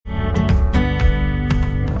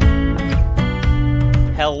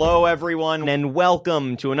Hello, everyone, and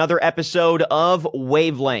welcome to another episode of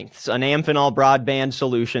Wavelengths, an Amphenol Broadband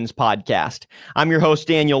Solutions podcast. I'm your host,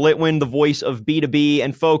 Daniel Litwin, the voice of B2B.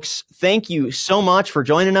 And folks, thank you so much for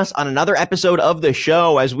joining us on another episode of the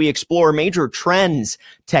show as we explore major trends,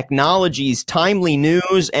 technologies, timely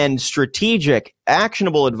news, and strategic,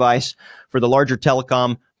 actionable advice for the larger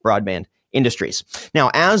telecom broadband industries. Now,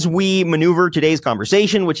 as we maneuver today's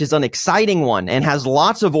conversation, which is an exciting one and has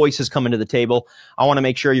lots of voices coming to the table, I want to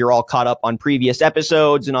make sure you're all caught up on previous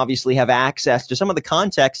episodes and obviously have access to some of the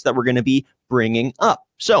context that we're going to be bringing up.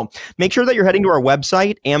 So make sure that you're heading to our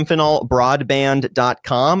website,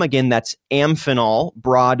 amphenolbroadband.com. Again, that's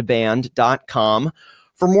amphenolbroadband.com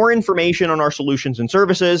for more information on our solutions and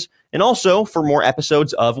services, and also for more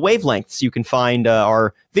episodes of Wavelengths. You can find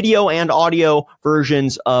our video and audio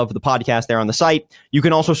versions of the podcast there on the site. You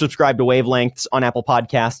can also subscribe to Wavelengths on Apple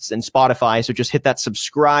Podcasts and Spotify. So just hit that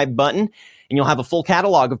subscribe button, and you'll have a full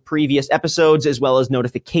catalog of previous episodes as well as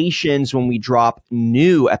notifications when we drop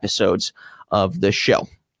new episodes of the show.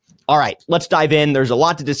 All right, let's dive in. There's a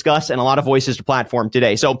lot to discuss and a lot of voices to platform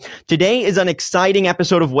today. So today is an exciting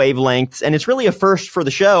episode of Wavelengths, and it's really a first for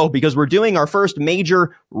the show because we're doing our first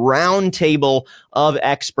major roundtable of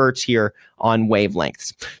experts here on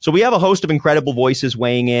Wavelengths. So we have a host of incredible voices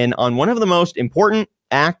weighing in on one of the most important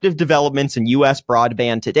active developments in U.S.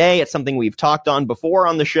 broadband today. It's something we've talked on before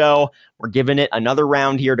on the show. We're giving it another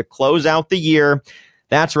round here to close out the year.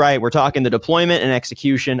 That's right. We're talking the deployment and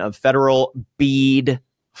execution of federal BEAD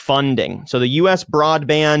funding. So the U.S.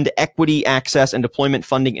 Broadband Equity Access and Deployment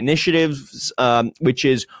Funding Initiatives, which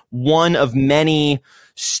is one of many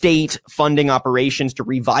state funding operations to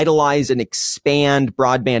revitalize and expand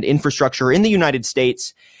broadband infrastructure in the United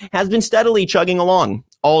States, has been steadily chugging along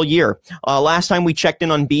all year. Last time we checked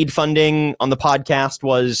in on BEAD funding on the podcast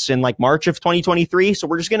was in March of 2023. So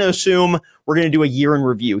we're just going to assume we're going to do a year in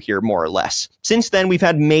review here, more or less. Since then, we've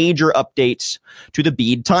had major updates to the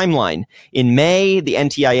BEAD timeline. In May, the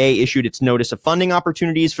NTIA issued its notice of funding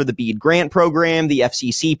opportunities for the BEAD grant program. The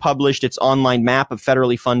FCC published its online map of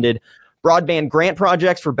federally funded broadband grant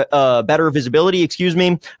projects for better visibility,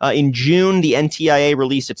 In June, the NTIA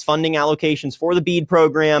released its funding allocations for the BEAD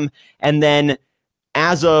program. And then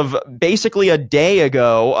as of basically a day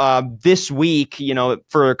ago, this week,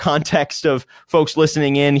 for context of folks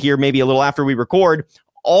listening in here, maybe a little after we record,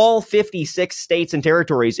 all 56 states and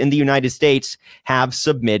territories in the United States have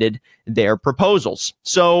submitted their proposals.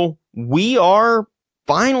 So we are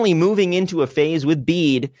finally moving into a phase with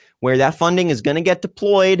BEAD where that funding is going to get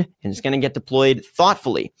deployed, and it's going to get deployed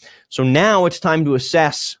thoughtfully. So now it's time to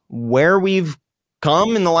assess where we've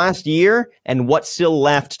come in the last year and what's still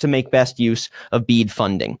left to make best use of BEAD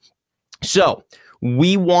funding. So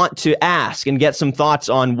we want to ask and get some thoughts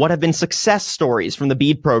on what have been success stories from the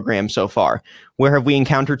BEAD program so far. Where have we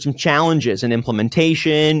encountered some challenges in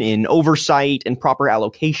implementation, in oversight, and proper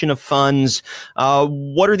allocation of funds?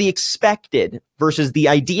 What are the expected versus the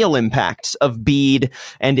ideal impacts of BEAD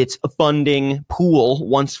and its funding pool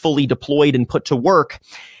once fully deployed and put to work?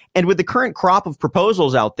 And with the current crop of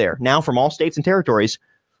proposals out there now from all states and territories,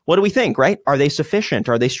 what do we think, right? Are they sufficient?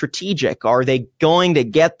 Are they strategic? Are they going to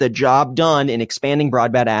get the job done in expanding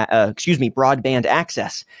broadband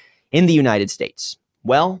access in the United States?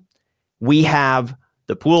 Well, we have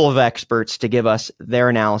the pool of experts to give us their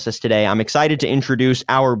analysis today. I'm excited to introduce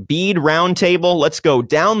our BEAD roundtable. Let's go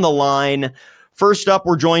down the line. First up,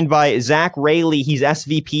 we're joined by Zach Raley. He's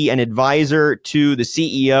SVP and advisor to the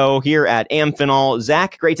CEO here at Amphenol.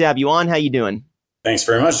 Zach, great to have you on. How you doing? Thanks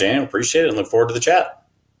very much, Daniel. Appreciate it and look forward to the chat.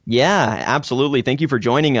 Yeah, absolutely. Thank you for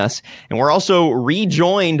joining us. And we're also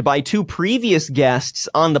rejoined by two previous guests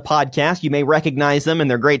on the podcast. You may recognize them and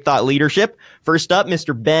their great thought leadership. First up,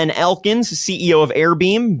 Mr. Ben Elkins, CEO of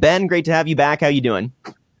Airbeam. Ben, great to have you back. How you doing?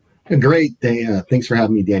 Great. Thanks for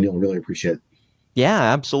having me, Daniel. Really appreciate it. Yeah,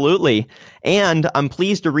 absolutely. And I'm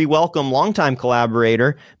pleased to re-welcome longtime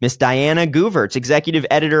collaborator, Miss Diana Gooverts, executive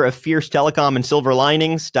editor of Fierce Telecom and Silver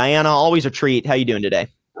Linings. Diana, always a treat. How you doing today?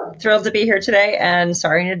 Thrilled to be here today, and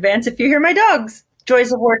sorry in advance if you hear my dogs.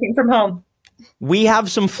 Joys of working from home. We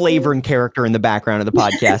have some flavor and character in the background of the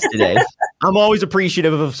podcast today. I'm always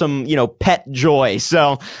appreciative of some, pet joy.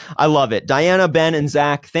 So I love it. Diana, Ben, and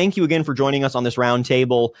Zach, thank you again for joining us on this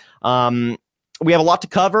roundtable. We have a lot to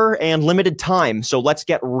cover and limited time, so let's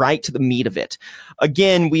get right to the meat of it.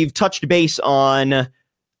 Again, we've touched base on,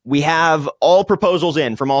 we have all proposals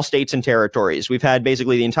in from all states and territories. We've had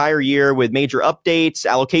basically the entire year with major updates,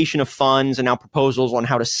 allocation of funds, and now proposals on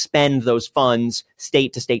how to spend those funds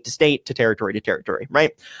state to state to state to territory,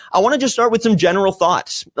 right? I want to just start with some general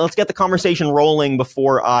thoughts. Let's get the conversation rolling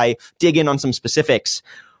before I dig in on some specifics.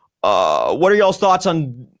 What are y'all's thoughts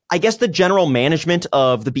on, I guess, the general management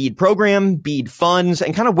of the BEAD program, BEAD funds,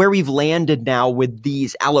 and kind of where we've landed now with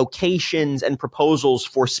these allocations and proposals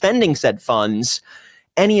for spending said funds?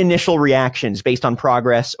 Any initial reactions based on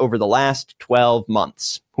progress over the last 12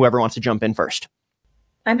 months? Whoever wants to jump in first.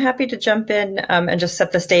 I'm happy to jump in and just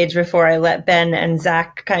set the stage before I let Ben and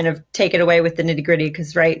Zach kind of take it away with the nitty gritty.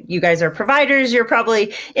 Because, right, you guys are providers, you're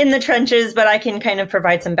probably in the trenches, but I can kind of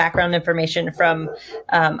provide some background information from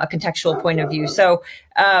a contextual point of view. So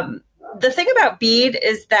the thing about BEAD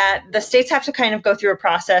is that the states have to kind of go through a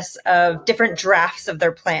process of different drafts of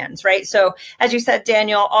their plans, right? So as you said,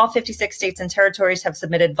 Daniel, all 56 states and territories have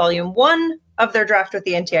submitted volume 1 of their draft with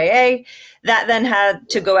the NTIA. That then had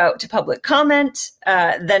to go out to public comment.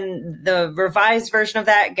 Then the revised version of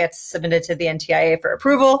that gets submitted to the NTIA for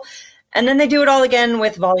approval. And then they do it all again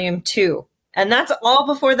with volume 2. And that's all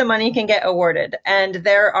before the money can get awarded. And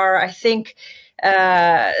there are, I think,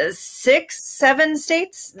 6-7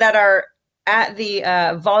 states that are at the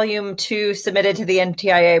volume 2 submitted to the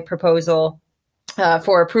NTIA proposal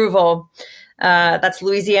for approval. That's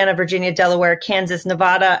Louisiana, Virginia, Delaware, Kansas,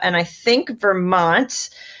 Nevada, and I think Vermont.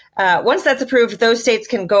 Once that's approved, those states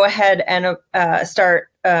can go ahead and start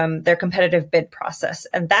their competitive bid process.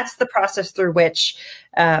 And that's the process through which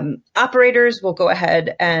operators will go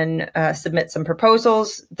ahead and submit some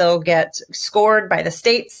proposals. They'll get scored by the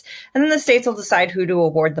states, and then the states will decide who to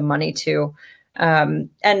award the money to.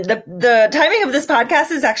 And the timing of this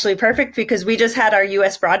podcast is actually perfect because we just had our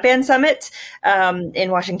U.S. Broadband Summit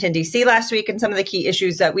in Washington, D.C. last week, and some of the key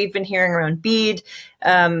issues that we've been hearing around BEAD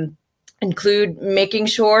include making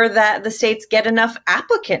sure that the states get enough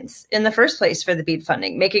applicants in the first place for the BEAD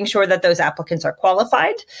funding, making sure that those applicants are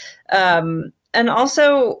qualified, and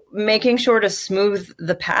also making sure to smooth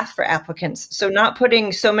the path for applicants. So not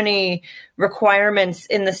putting so many requirements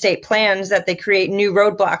in the state plans that they create new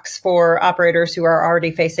roadblocks for operators who are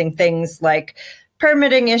already facing things like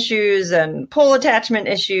permitting issues and pole attachment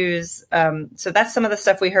issues. So that's some of the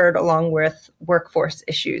stuff we heard along with workforce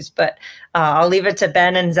issues. But I'll leave it to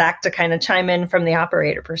Ben and Zach to kind of chime in from the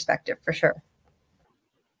operator perspective for sure.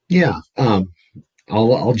 Yeah.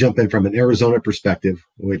 I'll jump in from an Arizona perspective,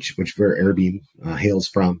 which where Airbeam hails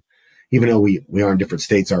from. Even though we are in different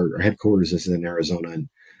states, our headquarters is in Arizona. And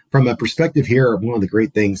from a perspective here, one of the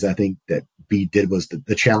great things I think that BEAD did was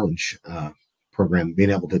the challenge program,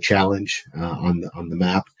 being able to challenge on the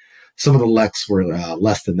map. Some of the LECs were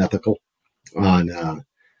less than ethical on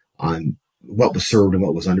what was served and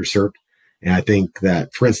what was underserved. And I think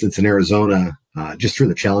that, for instance, in Arizona, just through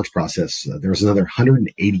the challenge process, there was another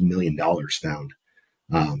 $180 million found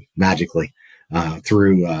magically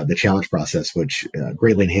through the challenge process, which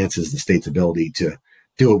greatly enhances the state's ability to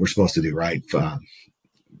do what we're supposed to do, right?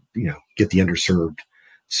 Get the underserved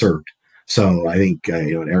served. So I think,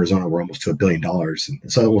 in Arizona, we're almost to $1 billion.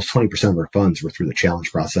 And so almost 20% of our funds were through the challenge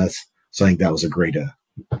process. So I think that was a great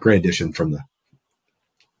addition from the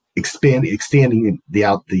extending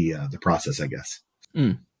the process, I guess.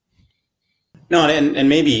 Mm. No, and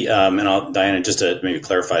maybe, Diana, just to maybe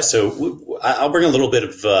clarify. So I'll bring a little bit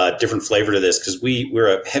of different flavor to this because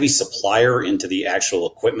we're a heavy supplier into the actual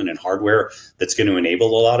equipment and hardware that's going to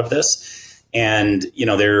enable a lot of this. And,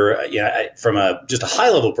 from just a high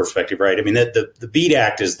level perspective, right? I mean, the BEAD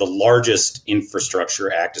Act is the largest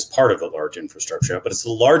infrastructure act as part of the large infrastructure act, but it's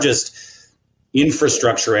the largest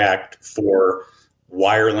infrastructure act for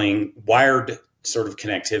wired sort of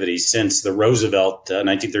connectivity since the Roosevelt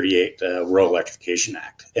 1938 Rural Electrification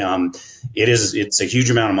Act. It's a huge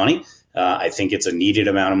amount of money. I think it's a needed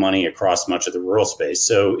amount of money across much of the rural space.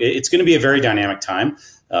 So it's going to be a very dynamic time.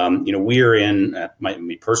 We are in,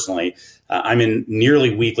 me personally, I'm in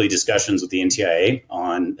nearly weekly discussions with the NTIA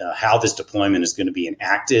on how this deployment is going to be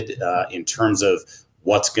enacted in terms of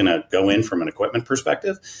what's going to go in from an equipment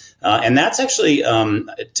perspective. And that's actually,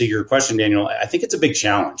 to your question, Daniel, I think it's a big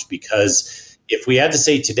challenge because if we had to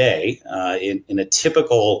say today, in a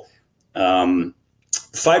typical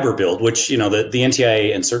fiber build, which, the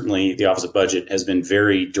NTIA and certainly the Office of Budget has been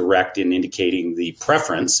very direct in indicating the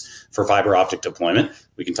preference for fiber optic deployment.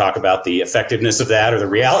 We can talk about the effectiveness of that or the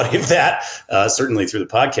reality of that, certainly through the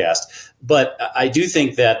podcast. But I do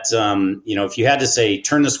think that, if you had to say,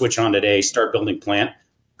 turn the switch on today, start building plant,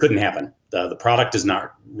 couldn't happen. The product is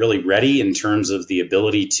not really ready in terms of the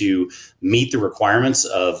ability to meet the requirements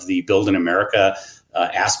of the Build in America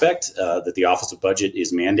aspect that the Office of Budget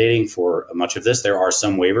is mandating for much of this. There are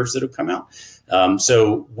some waivers that have come out.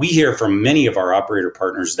 So we hear from many of our operator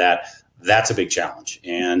partners that that's a big challenge.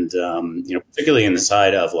 And, particularly in the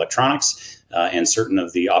side of electronics, and certain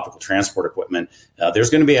of the optical transport equipment, there's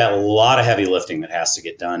going to be a lot of heavy lifting that has to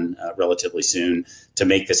get done relatively soon to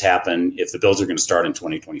make this happen if the builds are going to start in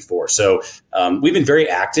 2024. So we've been very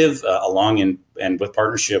active along and with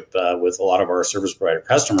partnership with a lot of our service provider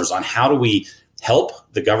customers on how do we help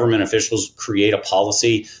the government officials create a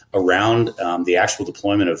policy around the actual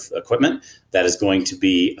deployment of equipment that is going to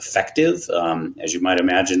be effective. As you might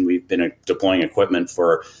imagine, we've been deploying equipment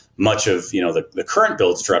for much of the current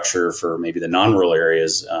build structure for maybe the non-rural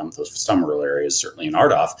areas, some rural areas, certainly in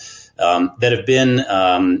RDOF, that have been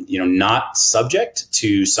not subject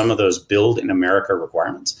to some of those Build in America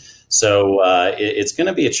requirements. So it's going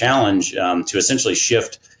to be a challenge to essentially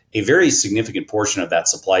shift a very significant portion of that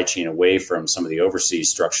supply chain away from some of the overseas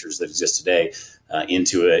structures that exist today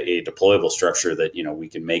into a deployable structure that we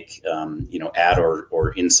can make at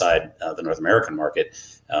or inside the North American market,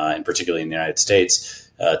 and particularly in the United States,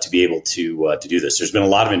 to be able to do this. There's been a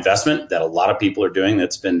lot of investment that a lot of people are doing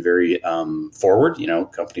that's been very forward.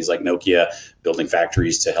 Companies like Nokia building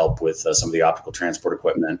factories to help with some of the optical transport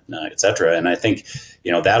equipment, et cetera. And I think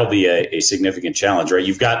that'll be a significant challenge, right?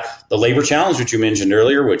 You've got the labor challenge, which you mentioned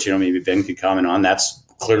earlier, which maybe Ben could comment on. That's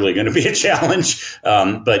clearly going to be a challenge,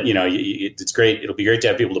 but it's great. It'll be great to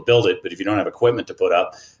have people to build it, but if you don't have equipment to put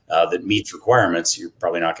up that meets requirements, you're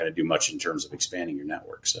probably not going to do much in terms of expanding your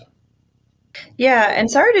network. So. Yeah,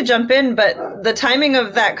 and sorry to jump in, but the timing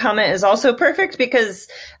of that comment is also perfect because,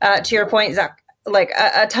 to your point, Zach, like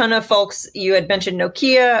a ton of folks, you had mentioned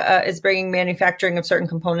Nokia is bringing manufacturing of certain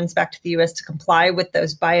components back to the U.S. to comply with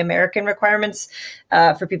those Buy American requirements.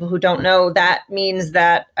 For people who don't know, that means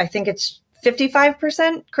that I think it's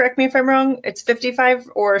 55%, correct me if I'm wrong, it's 55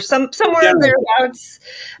 or somewhere thereabouts,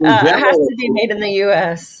 has to be made in the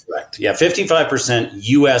U.S. Correct. Yeah, 55%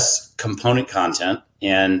 U.S. component content,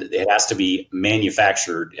 and it has to be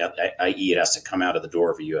manufactured, i.e. it has to come out of the door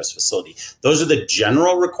of a U.S. facility. Those are the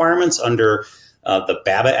general requirements under the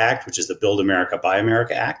BABA Act, which is the Build America, Buy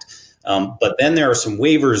America Act. But then there are some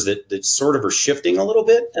waivers that sort of are shifting a little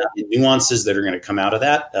bit, nuances that are going to come out of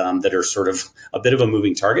that that are sort of a bit of a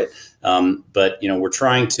moving target. But we're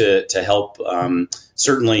trying to help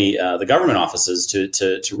certainly the government offices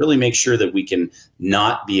to really make sure that we can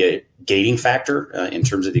not be a gating factor in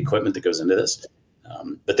terms of the equipment that goes into this.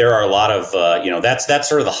 But there are a lot of, that's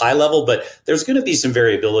sort of the high level, but there's going to be some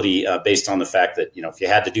variability based on the fact that, if you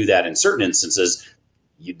had to do that in certain instances,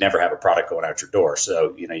 you'd never have a product going out your door.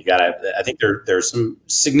 So, you got to, I think there's some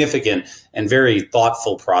significant and very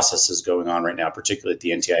thoughtful processes going on right now, particularly at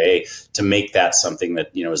the NTIA, to make that something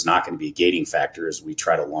that, is not going to be a gating factor as we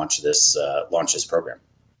try to launch this program.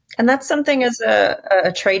 And that's something as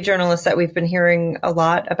a trade journalist that we've been hearing a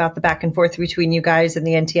lot about the back and forth between you guys and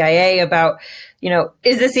the NTIA about,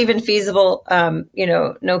 is this even feasible?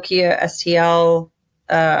 Nokia, STL,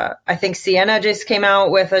 I think Ciena just came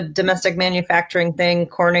out with a domestic manufacturing thing,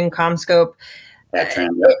 Corning, CommScope.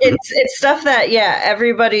 It's stuff that,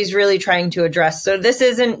 everybody's really trying to address. So this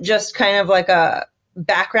isn't just kind of like a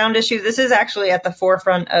background issue. This is actually at the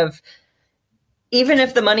forefront of, even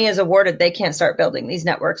if the money is awarded, they can't start building these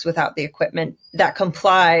networks without the equipment that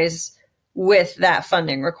complies with that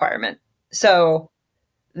funding requirement. So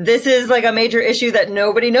this is like a major issue that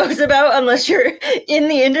nobody knows about unless you're in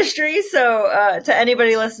the industry. So to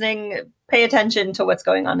anybody listening, pay attention to what's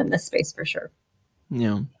going on in this space for sure.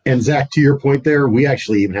 Yeah. And Zach, to your point there, we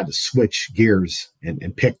actually even had to switch gears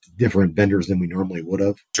and pick different vendors than we normally would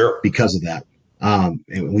have. Sure. Because of that.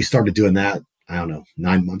 And we started doing that, 9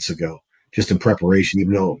 months ago, just in preparation,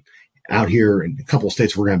 even though out here in a couple of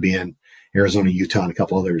states we're going to be in, Arizona, Utah, and a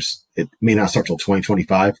couple others, it may not start till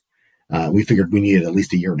 2025. We figured we needed at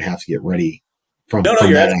least a year and a half to get ready. You're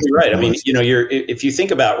absolutely right. I mean, if you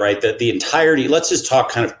think about that the entirety, let's just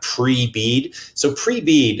talk kind of pre-BEAD. So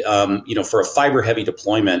pre-BEAD, for a fiber heavy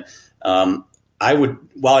deployment, while I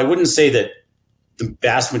wouldn't say that the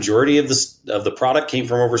vast majority of the product came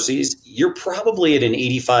from overseas, you're probably at an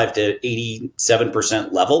 85 to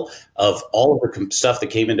 87% level of all of the stuff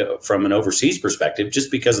that came from an overseas perspective,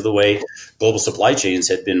 just because of the way global supply chains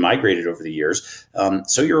had been migrated over the years.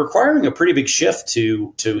 So you're requiring a pretty big shift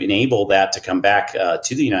to enable that to come back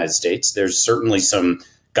to the United States. There's certainly some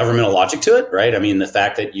governmental logic to it, right? I mean, the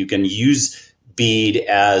fact that you can use BEAD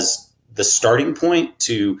as the starting point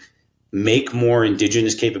to make more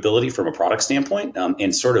indigenous capability from a product standpoint,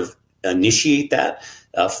 and sort of initiate that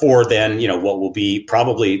for then, what will be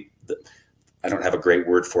probably, I don't have a great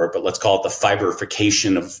word for it, but let's call it the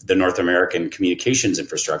fiberification of the North American communications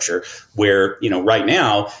infrastructure, where, right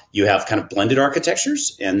now you have kind of blended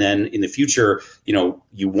architectures. And then in the future,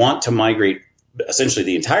 you want to migrate essentially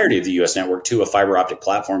the entirety of the U.S. network to a fiber optic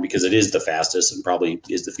platform because it is the fastest and probably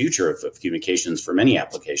is the future of communications for many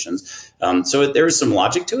applications. So there is some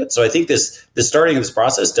logic to it. So I think the starting of this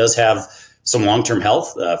process does have some long-term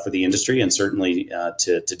health for the industry, and certainly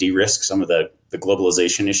to de-risk some of the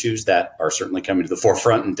globalization issues that are certainly coming to the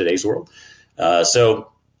forefront in today's world. So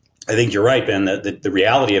I think you're right, Ben. The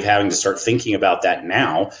reality of having to start thinking about that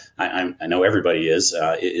now, I know everybody is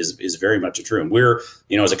very much true. And we're,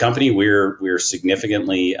 as a company, we're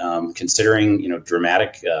significantly considering,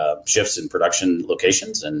 dramatic shifts in production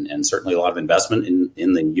locations, and certainly a lot of investment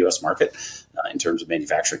in the U.S. market in terms of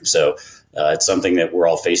manufacturing. So it's something that we're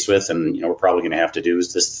all faced with, and we're probably going to have to do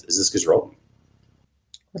as this gets rolling.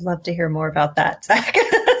 Would love to hear more about that, Zach.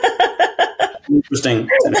 Interesting.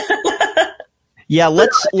 Yeah,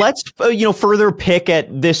 let's further pick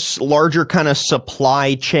at this larger kind of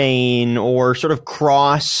supply chain or sort of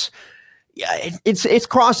cross. Yeah, it's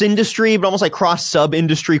cross industry, but almost like cross sub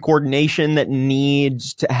industry coordination that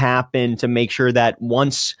needs to happen to make sure that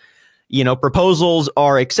once proposals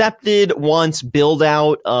are accepted, once build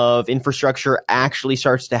out of infrastructure actually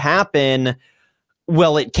starts to happen,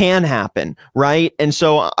 well, it can happen, right? And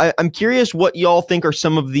so I'm curious what y'all think are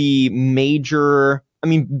some of the major,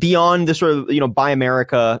 beyond the sort of, Buy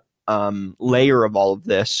America layer of all of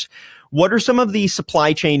this, what are some of the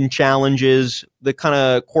supply chain challenges, the kind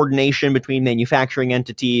of coordination between manufacturing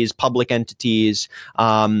entities, public entities,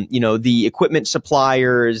 the equipment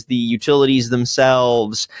suppliers, the utilities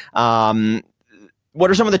themselves? What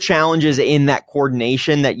are some of the challenges in that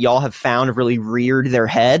coordination that y'all have found have really reared their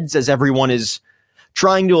heads as everyone is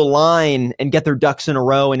trying to align and get their ducks in a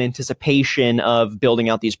row in anticipation of building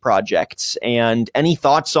out these projects? And any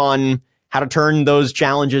thoughts on how to turn those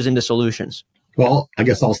challenges into solutions? Well, I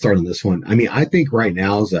guess I'll start on this one. I think right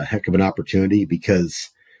now is a heck of an opportunity because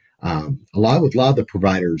a lot of the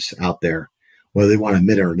providers out there, whether they want to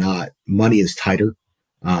admit it or not, money is tighter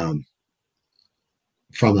from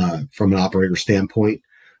an operator standpoint.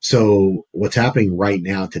 So what's happening right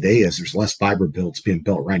now today is there's less fiber builds being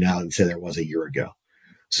built right now than say there was a year ago.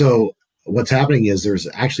 So what's happening is there's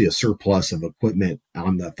actually a surplus of equipment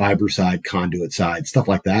on the fiber side, conduit side, stuff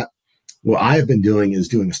like that. What I have been doing is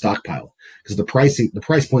doing a stockpile because the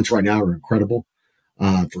price points right now are incredible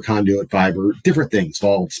for conduit, fiber, different things,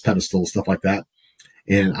 vaults, pedestals, stuff like that.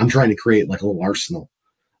 And I'm trying to create like a little arsenal.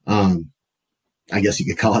 I guess you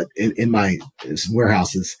could call it in my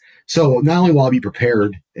warehouses. So not only will I be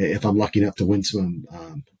prepared if I'm lucky enough to win some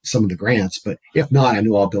of the grants, but if not, I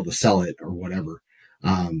know I'll be able to sell it or whatever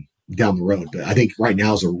down the road. But I think right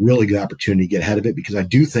now is a really good opportunity to get ahead of it because I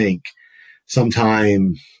do think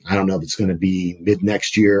sometime, I don't know if it's going to be mid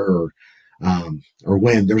next year or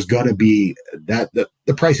when, there's going to be that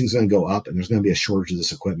the pricing is going to go up and there's going to be a shortage of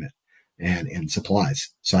this equipment and supplies.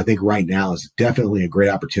 So I think right now is definitely a great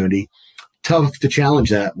opportunity. Tough to challenge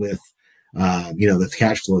that with, the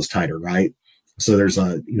cash flow is tighter, right? So there's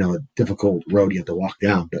a difficult road you have to walk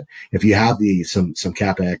down. But if you have some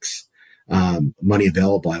CapEx money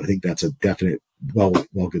available, I think that's a definite well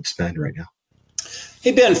good spend right now.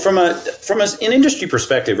 Hey Ben, from an industry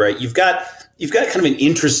perspective, right? You've got kind of an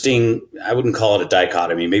interesting, I wouldn't call it a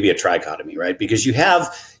dichotomy, maybe a trichotomy, right? Because you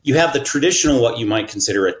have the traditional, what you might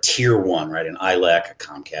consider a tier one, right? An ILEC, a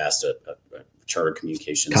Comcast, a Charter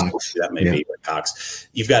Communications, Cox. That may be Cox.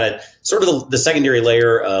 You've got a sort of the secondary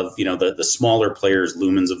layer of the smaller players,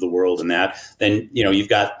 Lumens of the world, and that. Then you've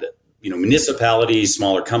got municipalities,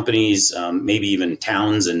 smaller companies, maybe even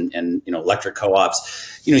towns and electric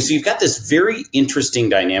co-ops. So you've got this very interesting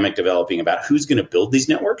dynamic developing about who's going to build these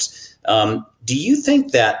networks. Do you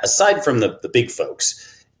think that aside from the big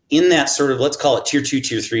folks in that sort of, let's call it tier 2,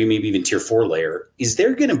 tier 3, maybe even tier 4 layer, is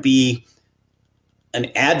there going to be an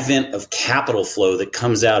advent of capital flow that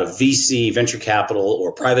comes out of VC, venture capital,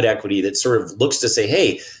 or private equity that sort of looks to say,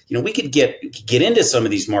 hey, we could get into some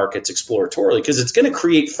of these markets exploratorily because it's going to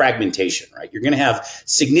create fragmentation, right? You're going to have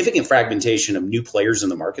significant fragmentation of new players in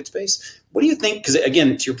the market space. What do you think? Because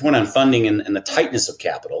again, to your point on funding and the tightness of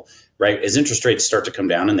capital, right? As interest rates start to come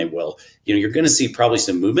down, and they will, you're going to see probably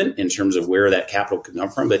some movement in terms of where that capital could come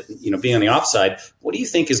from. But, being on the offside, what do you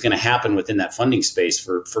think is going to happen within that funding space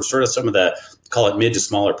for sort of some of the, call it mid to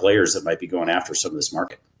smaller players that might be going after some of this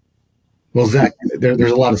market? Well, Zach, there's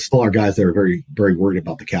a lot of smaller guys that are very, very worried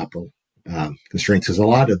about the capital constraints because a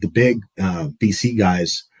lot of the big VC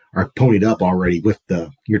guys are ponied up already with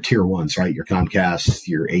your tier ones, right? Your Comcast,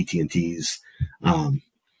 your AT&Ts,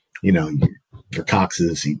 your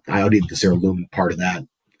Coxes. I would even consider Lumen part of that,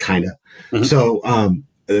 kind of. Mm-hmm. So,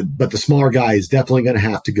 but the smaller guy is definitely going to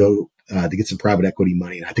have to go to get some private equity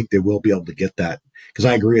money, and I think they will be able to get that because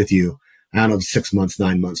I agree with you. out of 6 months,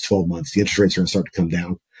 9 months, 12 months, the interest rates are going to start to come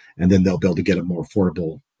down, and then they'll be able to get it more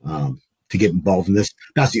affordable to get involved in this.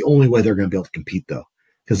 That's the only way they're going to be able to compete, though,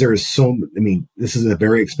 because there is this is a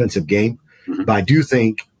very expensive game, but I do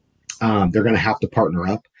think they're going to have to partner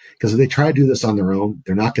up, because if they try to do this on their own,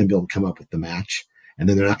 they're not going to be able to come up with the match, and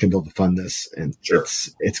then they're not going to be able to fund this. And Sure.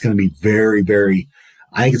 it's going to be very, very,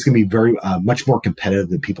 I think it's going to be very much more competitive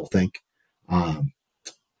than people think.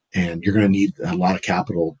 And you're going to need a lot of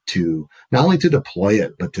capital to not only to deploy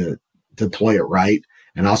it, but to deploy it right,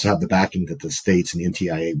 and also have the backing that the states and the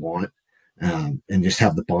NTIA want, and just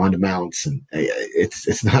have the bond amounts. And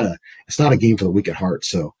it's not a game for the weak at heart.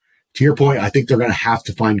 So to your point, I think they're going to have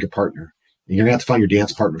to find your partner. And you're going to have to find your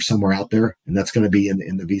dance partner somewhere out there, and that's going to be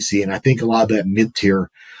in the VC. And I think a lot of that mid tier,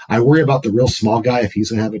 I worry about the real small guy if he's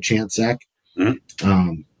going to have a chance, Zach.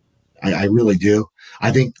 I really do.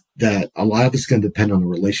 I think that a lot of it's going to depend on the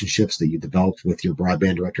relationships that you developed with your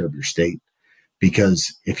broadband director of your state,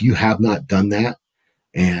 because if you have not done that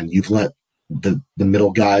and you've let the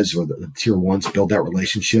middle guys or the tier ones build that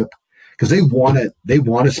relationship, because they want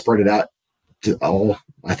to spread it out to all.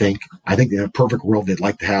 I think in a perfect world, they'd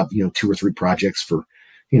like to have, 2 or 3 projects for,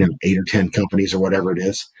 8 or 10 companies or whatever it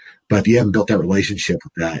is. But if you haven't built that relationship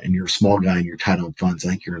with that, and you're a small guy and you're tight on funds, I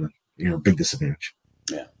think you're in a big disadvantage.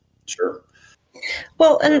 Yeah, sure.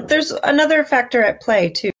 Well, and there's another factor at play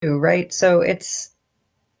too, right? So it's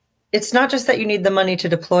not just that you need the money to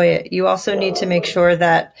deploy it. You also need to make sure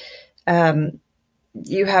that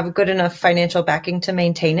you have good enough financial backing to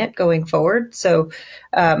maintain it going forward. So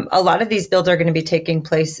a lot of these builds are going to be taking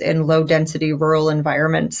place in low density rural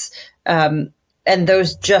environments. And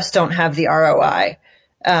those just don't have the ROI.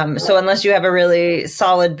 So unless you have a really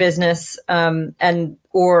solid business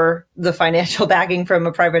or the financial backing from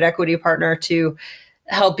a private equity partner to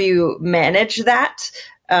help you manage that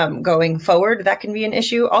going forward, that can be an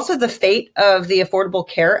issue. Also, the fate of the Affordable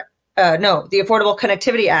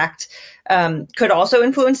Connectivity Act could also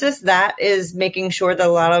influence this. That is making sure that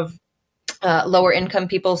a lot of lower income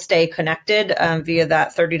people stay connected via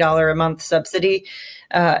that $30 a month subsidy.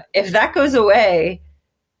 If that goes away,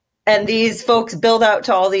 and these folks build out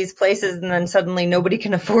to all these places, and then suddenly nobody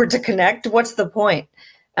can afford to connect, what's the point?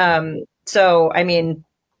 So, I mean,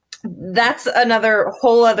 that's another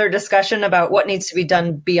whole other discussion about what needs to be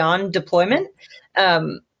done beyond deployment.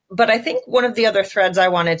 But I think one of the other threads I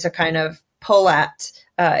wanted to kind of pull at,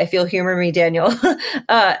 if you'll humor me, Daniel,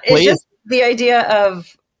 is just the idea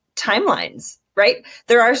of timelines, right?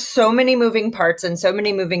 There are so many moving parts and so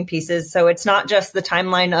many moving pieces. So it's not just the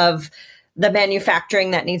timeline of the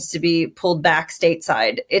manufacturing that needs to be pulled back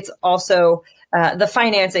stateside. It's also the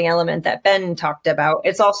financing element that Ben talked about.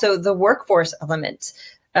 It's also the workforce element.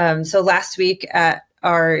 So last week at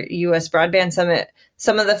our US Broadband Summit,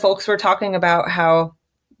 some of the folks were talking about how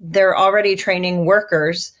they're already training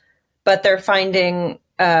workers, but they're finding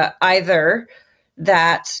either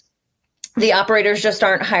that the operators just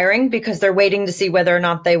aren't hiring because they're waiting to see whether or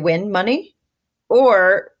not they win money,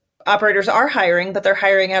 or operators are hiring, but they're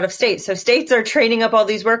hiring out of state. So states are training up all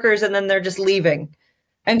these workers and then they're just leaving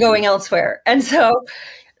and going elsewhere. And so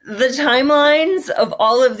the timelines of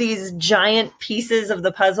all of these giant pieces of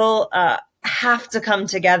the puzzle have to come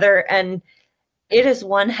together. And it is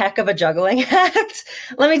one heck of a juggling act.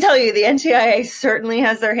 Let me tell you, the NTIA certainly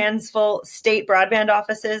has their hands full. State broadband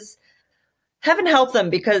offices, heaven help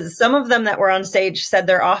them, because some of them that were on stage said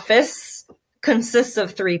their office consists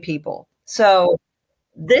of 3 people. So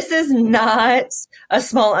this is not a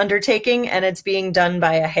small undertaking, and it's being done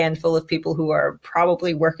by a handful of people who are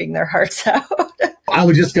probably working their hearts out. I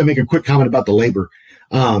was just going to make a quick comment about the labor.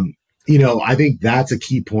 I think that's a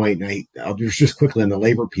key point. And I'll just quickly on the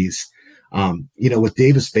labor piece. With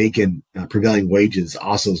Davis-Bacon, prevailing wages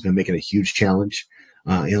also is going to make it a huge challenge.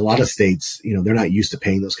 In a lot of states, they're not used to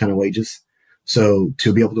paying those kind of wages. So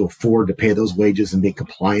to be able to afford to pay those wages and be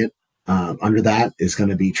compliant under that is going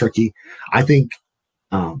to be tricky. I think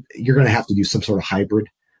you're going to have to do some sort of hybrid.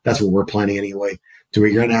 That's what we're planning anyway, to where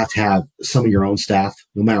you're going to have some of your own staff,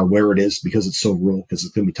 no matter where it is, because it's so rural, because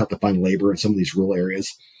it's going to be tough to find labor in some of these rural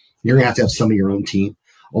areas. You're going to have some of your own team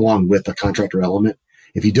along with the contractor element.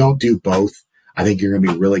 If you don't do both, I think you're going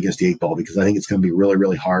to be really against the 8 ball, because I think it's going to be really,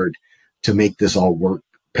 really hard to make this all work,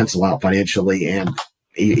 pencil out financially, and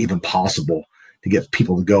even possible to get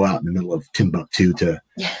people to go out in the middle of Timbuktu to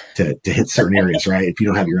hit certain areas, right? If you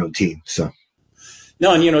don't have your own team. So.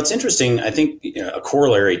 No, and it's interesting. I think a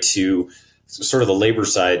corollary to sort of the labor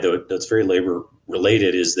side, though that's very labor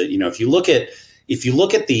related, is that if you look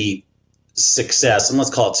at the success, and let's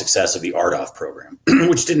call it success, of the RDOF program,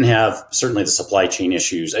 which didn't have certainly the supply chain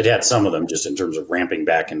issues. It had some of them just in terms of ramping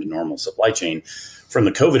back into normal supply chain from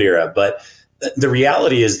the COVID era. But the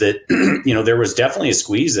reality is that, there was definitely a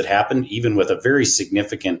squeeze that happened even with a very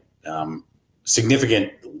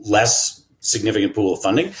less significant pool of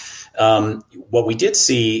funding. What we did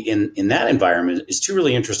see in that environment is two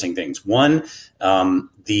really interesting things. One,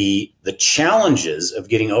 the challenges of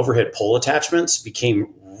getting overhead pole attachments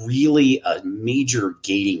became really a major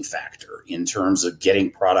gating factor in terms of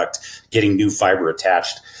getting new fiber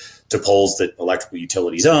attached to poles that electrical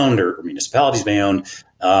utilities owned or municipalities may own.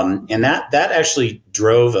 And that actually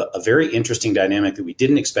drove a very interesting dynamic that we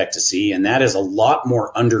didn't expect to see. And that is a lot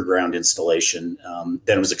more underground installation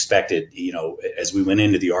than was expected, as we went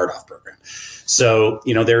into the RDOF program. So,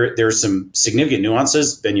 there's some significant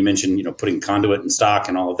nuances. Ben, you mentioned, putting conduit in stock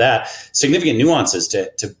and all of that. Significant nuances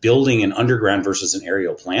to building an underground versus an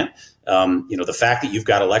aerial plant. The fact that you've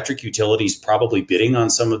got electric utilities probably bidding on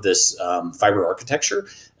some of this fiber architecture.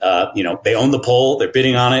 They own the pole, they're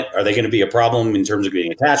bidding on it. Are they going to be a problem in terms of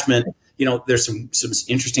getting attachment? There's some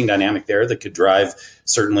interesting dynamic there that could drive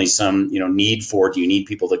certainly some, need for, do you need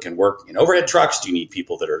people that can work in overhead trucks? Do you need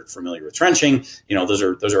people that are familiar with trenching? Those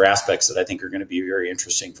are aspects that I think are going to be very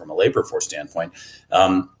interesting from a labor force standpoint.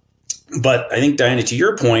 But I think, Diana, to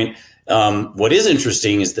your point, what is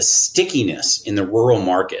interesting is the stickiness in the rural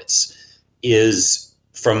markets is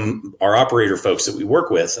from our operator folks that we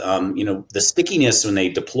work with. The stickiness when they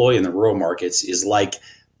deploy in the rural markets is like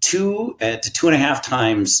 2 to 2.5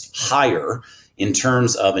 times higher in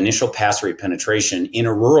terms of initial pass rate penetration in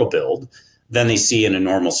a rural build than they see in a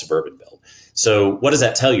normal suburban build. So what does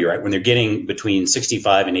that tell you, right? When they're getting between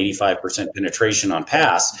 65 and 85% penetration on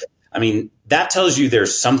pass, that tells you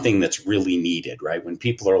there's something that's really needed, right? When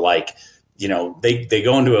people are like, they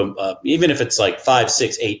go into even if it's like 5,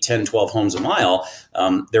 6, 8, 10, 12 homes a mile,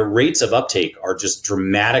 their rates of uptake are just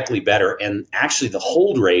dramatically better. And actually the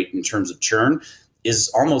hold rate in terms of churn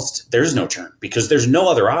is there's no churn because there's no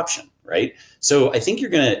other option, right? So I think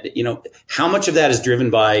you're going to, how much of that is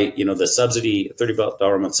driven by, the subsidy, $30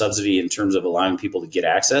 a month subsidy in terms of allowing people to get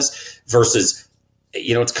access versus,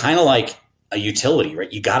 it's kind of like a utility,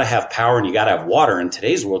 right? You got to have power and you got to have water. In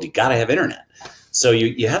today's world, you got to have internet. So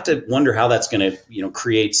you have to wonder how that's going to,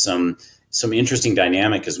 create some interesting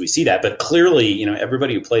dynamic as we see that. But clearly,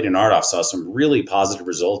 everybody who played in RDOF saw some really positive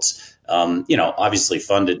results. Obviously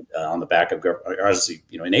funded on the back of,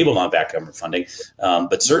 enabled on the back of government funding,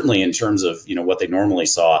 but certainly in terms of, what they normally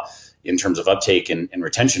saw in terms of uptake and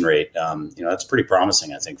retention rate, that's pretty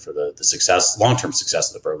promising, I think, for the success, long-term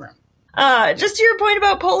success of the program. Just to your point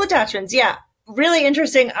about pole attachments. Yeah, really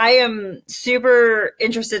interesting. I am super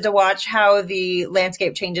interested to watch how the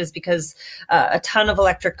landscape changes because a ton of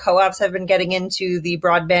electric co-ops have been getting into the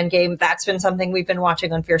broadband game. That's been something we've been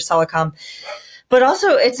watching on Fierce Telecom. But also,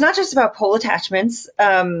 it's not just about pole attachments.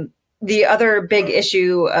 The other big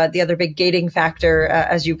issue, the other big gating factor,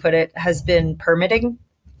 as you put it, has been permitting.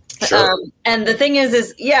 Sure. And the thing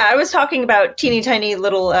is, I was talking about teeny tiny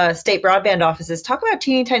little state broadband offices. Talk about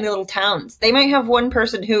teeny tiny little towns. They might have one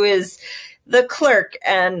person who is the clerk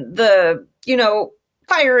and the,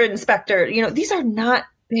 fire inspector. These are not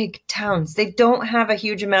big towns. They don't have a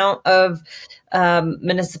huge amount of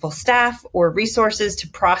municipal staff or resources to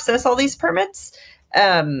process all these permits.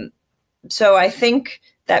 So I think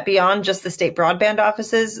that beyond just the state broadband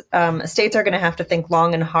offices, states are going to have to think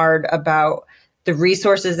long and hard about the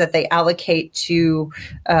resources that they allocate to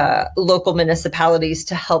local municipalities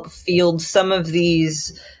to help field some of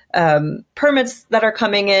these permits that are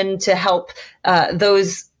coming in to help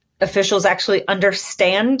those officials actually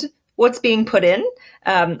understand what's being put in.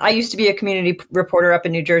 I used to be a community reporter up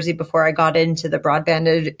in New Jersey before I got into the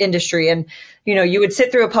broadband industry. And, you would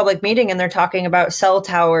sit through a public meeting and they're talking about cell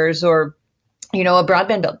towers or, a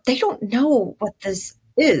broadband bill. They don't know what this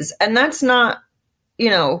is. And that's not,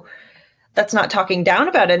 that's not talking down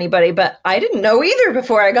about anybody, but I didn't know either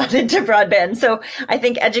before I got into broadband. So I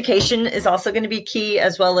think education is also going to be key,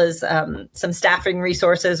 as well as some staffing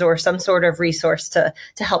resources or some sort of resource to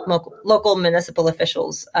help local municipal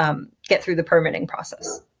officials get through the permitting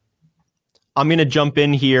process. I'm going to jump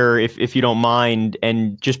in here, if you don't mind,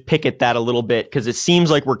 and just pick at that a little bit, because it seems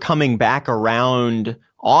like we're coming back around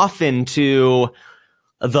often to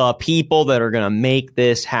the people that are going to make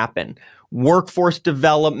this happen. Workforce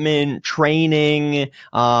development, training,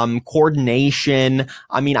 coordination.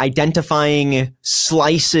 Identifying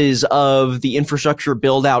slices of the infrastructure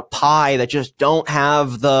build out pie that just don't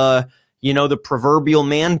have the proverbial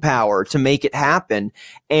manpower to make it happen.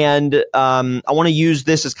 And I want to use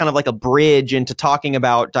this as kind of like a bridge into talking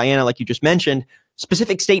about, Diana, like you just mentioned,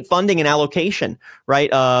 specific state funding and allocation,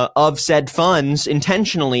 right, of said funds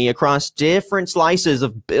intentionally across different slices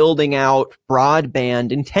of building out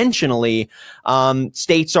broadband intentionally.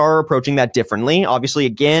 States are approaching that differently. Obviously,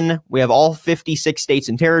 again, we have all 56 states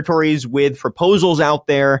and territories with proposals out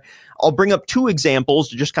there. I'll bring up two examples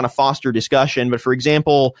to just kind of foster discussion. But for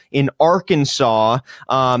example, in Arkansas,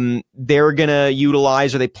 they're going to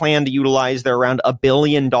utilize, or they plan to utilize, their around $1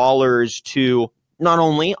 billion to not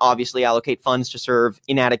only obviously allocate funds to serve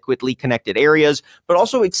inadequately connected areas, but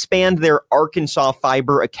also expand their Arkansas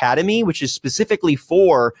Fiber Academy, which is specifically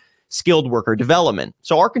for skilled worker development.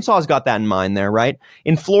 So Arkansas has got that in mind there, right?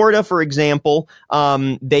 In Florida, for example,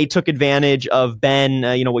 they took advantage of, Ben,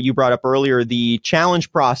 what you brought up earlier, the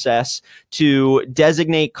challenge process to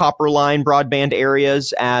designate copper line broadband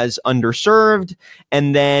areas as underserved.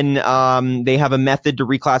 And then they have a method to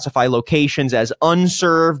reclassify locations as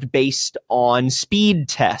unserved based on speed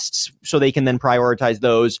tests. So they can then prioritize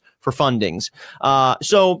those for fundings.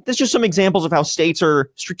 So there's just some examples of how states are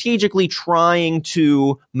strategically trying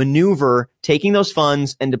to maneuver, taking those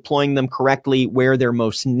funds and deploying them correctly where they're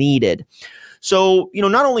most needed. So,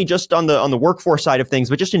 not only just on the workforce side of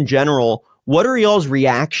things, but just in general, what are y'all's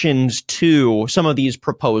reactions to some of these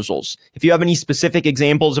proposals? If you have any specific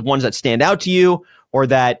examples of ones that stand out to you, or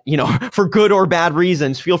that, for good or bad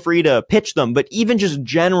reasons, feel free to pitch them. But even just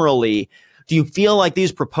generally, do you feel like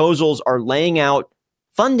these proposals are laying out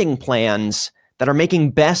funding plans that are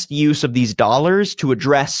making best use of these dollars to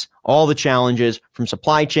address all the challenges from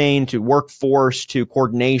supply chain to workforce to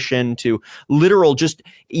coordination to literal just,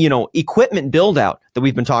 equipment build out that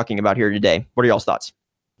we've been talking about here today? What are y'all's thoughts?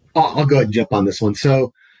 I'll go ahead and jump on this one.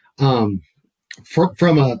 So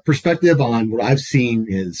from a perspective on what I've seen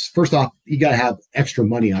is, first off, you got to have extra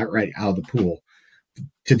money right out of the pool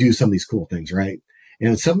to do some of these cool things, right?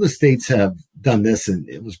 And some of the states have done this, and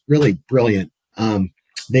it was really brilliant.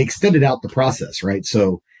 They extended out the process, right?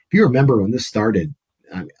 So if you remember when this started,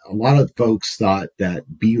 a lot of folks thought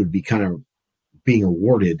that BEAD would be kind of being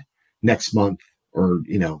awarded next month or,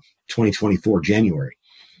 2024 January.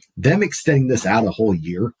 Them extending this out a whole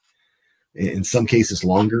year, in some cases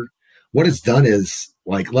longer, what it's done is,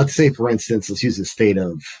 like, let's say, for instance, let's use the state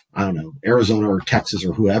of, Arizona or Texas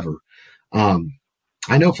or whoever.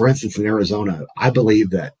 I know, for instance, in Arizona, I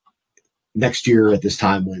believe that next year at this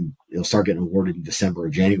time, when it'll start getting awarded in December or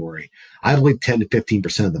January, I believe 10 to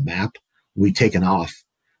 15% of the map will be taken off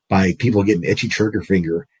by people getting itchy trigger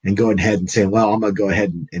finger and going ahead and saying, well, I'm going to go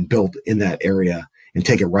ahead and build in that area and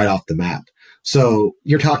take it right off the map. So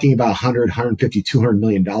you're talking about 100, 150, $200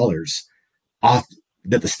 million off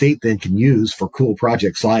that the state then can use for cool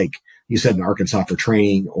projects like you said in Arkansas for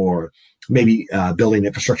training, or maybe building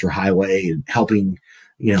infrastructure highway and helping,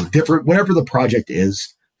 different, whatever the project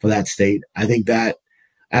is for that state. I think that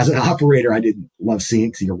as an operator, I didn't love seeing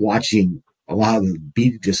because you're watching a lot of the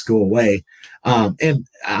BEAD just go away. And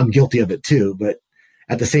I'm guilty of it too. But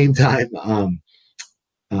at the same time,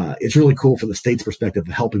 it's really cool from the state's perspective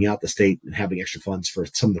of helping out the state and having extra funds for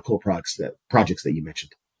some of the cool projects that you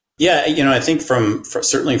mentioned. Yeah, I think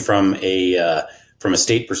certainly from a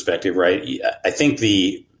state perspective, right? I think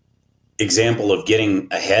the example of getting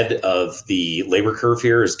ahead of the labor curve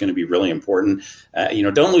here is going to be really important.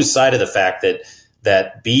 Don't lose sight of the fact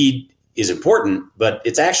that BEAD is important, but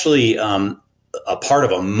it's actually a part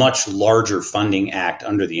of a much larger funding act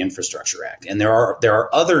under the Infrastructure Act. And there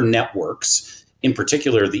are other networks, in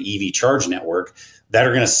particular the EV charge network, that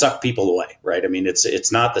are going to suck people away, right? I mean,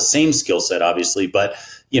 it's not the same skill set, obviously, but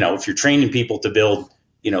if you're training people to build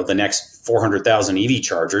the next 400,000 EV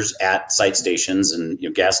chargers at site stations and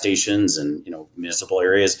gas stations and municipal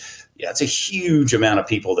areas, it's a huge amount of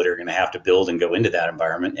people that are going to have to build and go into that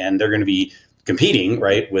environment, and they're going to be competing,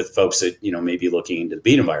 right, with folks that may be looking into the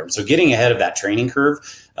BEAD environment. So getting ahead of that training curve,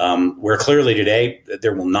 where clearly today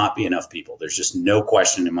there will not be enough people. There's just no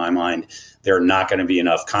question in my mind there are not going to be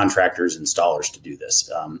enough contractors, installers to do this,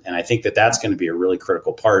 and I think that's going to be a really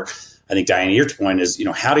critical part. I think, Diana, your point is,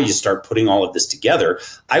 how do you start putting all of this together?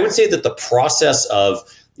 I would say that the process of,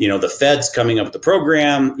 the feds coming up with the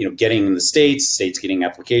program, getting in the states getting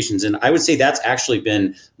applications in, I would say that's actually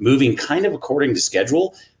been moving kind of according to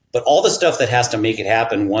schedule. But all the stuff that has to make it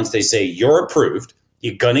happen once they say you're approved,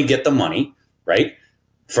 you're going to get the money, right?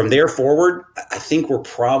 From there forward, I think we're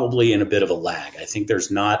probably in a bit of a lag. I think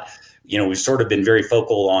there's not, we've sort of been very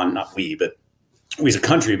focal on, not we, but we as a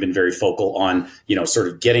country have been very focal on, sort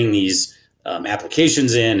of getting these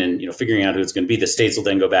applications in and, figuring out who it's going to be. The states will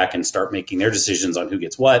then go back and start making their decisions on who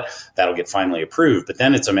gets what. That'll get finally approved. But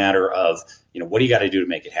then it's a matter of, what do you got to do to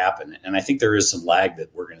make it happen? And I think there is some lag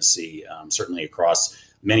that we're going to see, certainly across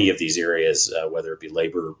many of these areas, whether it be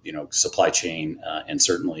labor, supply chain, and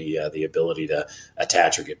certainly the ability to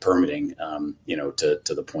attach or get permitting, to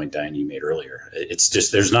the point, Diane, you made earlier. It's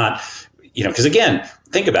just, there's not, because again,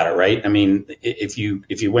 think about it, right? I mean, if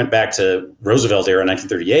you went back to Roosevelt era,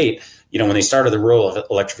 1938, when they started the rural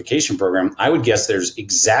electrification program, I would guess there's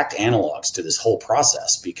exact analogs to this whole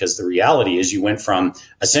process, because the reality is you went from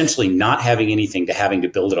essentially not having anything to having to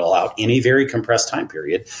build it all out in a very compressed time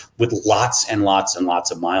period with lots and lots and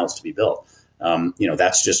lots of miles to be built.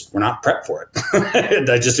 That's just, we're not prepped for it.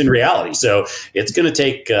 That's just in reality. So it's going to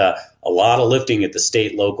take a lot of lifting at the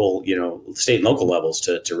state and local levels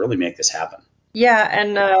to really make this happen. Yeah,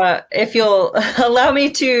 and if you'll allow me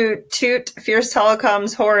to toot Fierce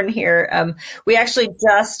Telecom's horn here, we actually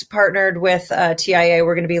just partnered with TIA.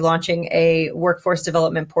 We're going to be launching a workforce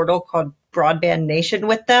development portal called Broadband Nation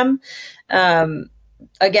with them.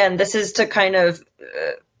 Again, this is to kind of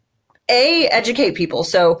educate people.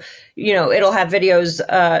 So, it'll have videos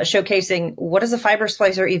showcasing what does a fiber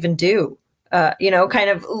splicer even do? Kind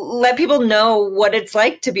of let people know what it's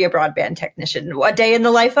like to be a broadband technician, a day in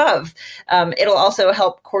the life of. It'll also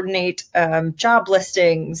help coordinate job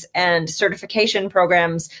listings and certification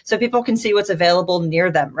programs so people can see what's available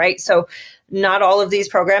near them, right? So not all of these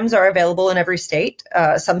programs are available in every state.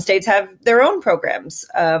 Some states have their own programs.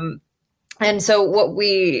 And so what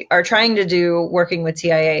we are trying to do working with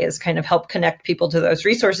TIA is kind of help connect people to those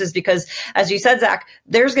resources, because as you said, Zach,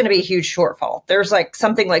 there's going to be a huge shortfall. There's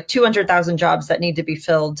something like 200,000 jobs that need to be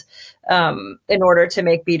filled in order to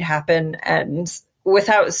make BEAD happen. And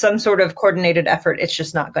without some sort of coordinated effort, it's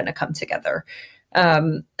just not going to come together.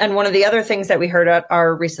 And one of the other things that we heard at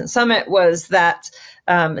our recent summit was that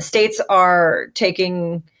states are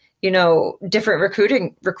taking different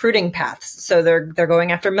recruiting paths. So they're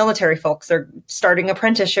going after military folks. They're starting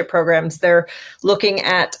apprenticeship programs. They're looking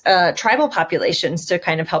at tribal populations to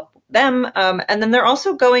kind of help them. And then they're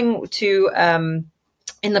also going to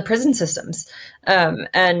in the prison systems.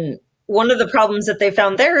 And one of the problems that they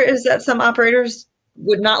found there is that some operators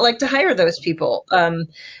would not like to hire those people. And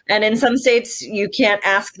in some states, you can't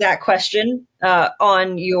ask that question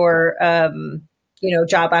on your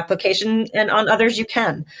job application, and on others you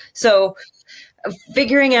can. So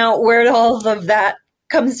figuring out where all of that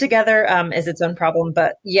comes together is its own problem.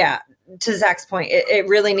 But yeah, to Zach's point, it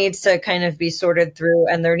really needs to kind of be sorted through,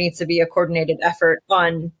 and there needs to be a coordinated effort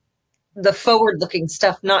on the forward-looking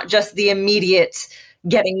stuff, not just the immediate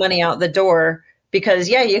getting money out the door, because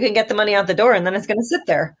yeah, you can get the money out the door and then it's going to sit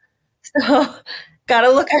there. So got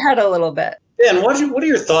to look ahead a little bit. Ben, what are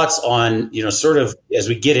your thoughts on, sort of as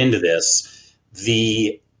we get into this,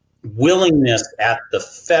 the willingness at the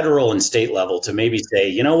federal and state level to maybe say,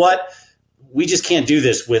 you know what, we just can't do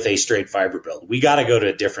this with a straight fiber build. We got to go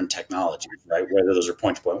to different technologies, right? Whether those are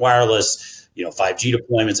point-to-point wireless, 5G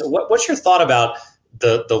deployments. What's your thought about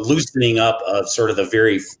the loosening up of sort of the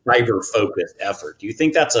very fiber-focused effort? Do you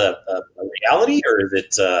think that's a reality, or is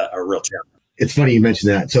it a real challenge? It's funny you mentioned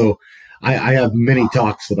that. So I have many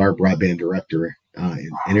talks with our broadband director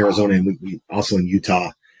in Arizona, and we also in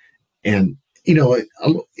Utah. And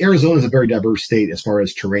Arizona is a very diverse state as far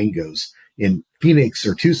as terrain goes. In Phoenix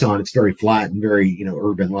or Tucson, it's very flat and very,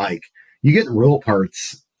 urban-like. You get in rural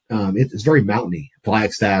parts, it's very mountainy.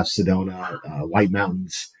 Flagstaff, Sedona, White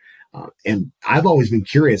Mountains. And I've always been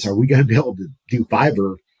curious, are we going to be able to do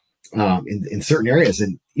fiber in certain areas?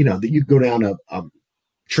 And, that you go down a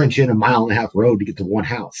trench in 1.5 mile road to get to one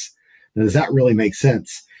house. Now, does that really make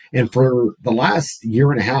sense? And for the last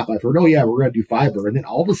year and a half, I've heard, oh, yeah, we're going to do fiber. And then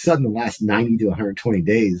all of a sudden, the last 90 to 120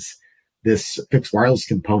 days, this fixed wireless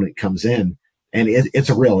component comes in, and it's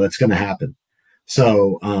it's going to happen.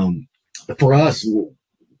 So for us,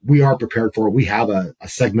 we are prepared for it. We have a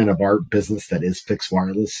segment of our business that is fixed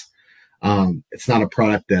wireless. It's not a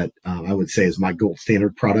product that I would say is my gold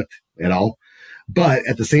standard product at all. But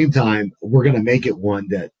at the same time, we're going to make it one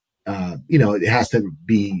that, it has to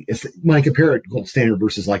be, when I compare it gold standard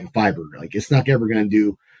versus like a fiber, like it's not ever going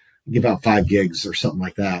to give out 5 gigs or something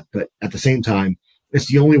like that. But at the same time, it's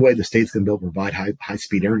the only way the state's going to be able to provide high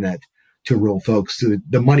speed internet to rural folks. So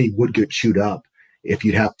the money would get chewed up if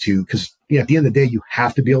you'd have to, because at the end of the day, you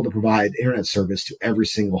have to be able to provide internet service to every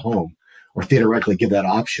single home, or theoretically give that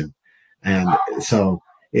option. And so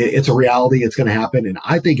it's a reality. It's going to happen. And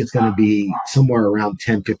I think it's going to be somewhere around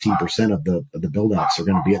 10-15% of the build outs are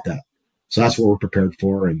going to be at that. So that's what we're prepared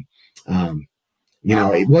for. And,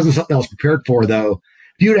 it wasn't something I was prepared for, though.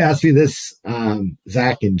 If you had asked me this,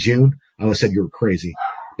 Zach, in June, I would have said you were crazy.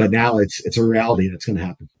 but now it's a reality and it's going to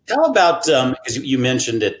happen. How about, because you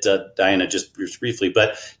mentioned it, Diana, just briefly,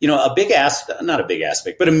 but, a big not a big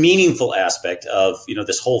aspect, but a meaningful aspect of,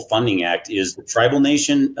 this whole funding act is the tribal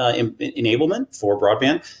nation enablement for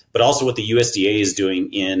broadband, but also what the USDA is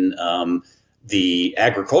doing in the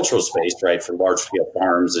agricultural space, right, for large scale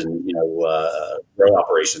farms and, grow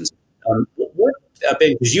operations.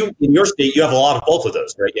 Because in your state, you have a lot of both of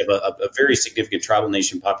those, right? You have a very significant tribal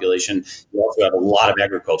nation population. You also have a lot of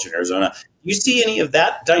agriculture in Arizona. Do you see any of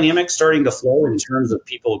that dynamic starting to flow in terms of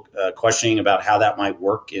people questioning about how that might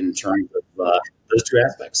work in terms of those two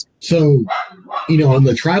aspects? So, on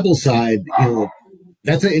the tribal side,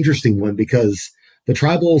 that's an interesting one because the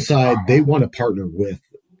tribal side, they want to partner with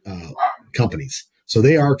companies. So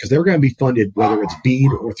because they're going to be funded, whether it's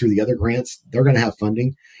BEAD or through the other grants, they're going to have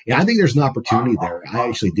funding. Yeah, I think there's an opportunity there. I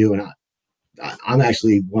actually do. And I'm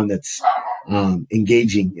actually one that's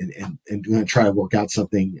engaging and going to try to work out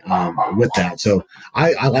something with that. So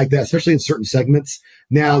I like that, especially in certain segments.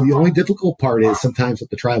 Now, the only difficult part is sometimes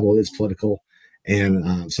with the tribal is political,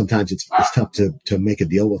 and sometimes it's tough to make a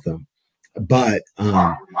deal with them. But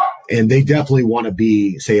and they definitely want to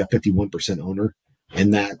be, say, a 51% owner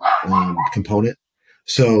in that component.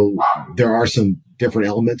 So there are some different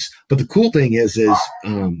elements, but the cool thing is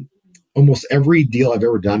almost every deal I've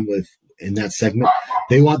ever done with in that segment,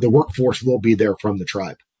 they want the workforce will be there from the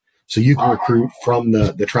tribe. So you can recruit from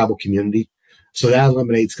the tribal community. So that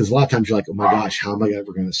eliminates, because a lot of times you're like, oh my gosh, how am I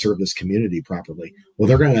ever going to serve this community properly? Well,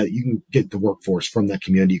 you can get the workforce from that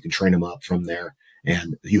community. You can train them up from there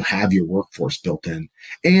and you have your workforce built in.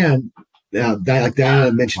 And like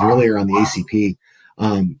Diana mentioned earlier on the ACP,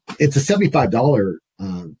 it's a $75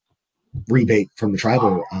 rebate from the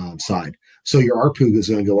tribal side. So your ARPU is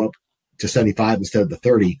going to go up to 75 instead of the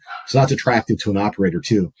 30. So that's attractive to an operator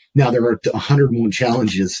too. Now there are 101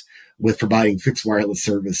 challenges with providing fixed wireless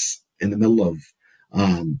service in the middle of,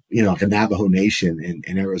 like a Navajo Nation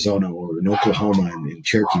in Arizona or in Oklahoma and in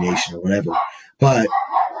Cherokee Nation or whatever. But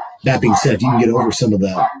that being said, if you can get over some of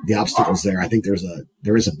the obstacles there, I think there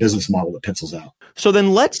is a business model that pencils out. So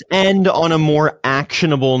then let's end on a more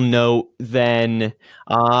actionable note then.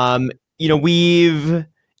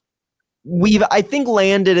 We've I think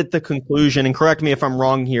landed at the conclusion, and correct me if I'm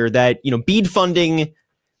wrong here, that BEAD funding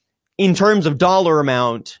in terms of dollar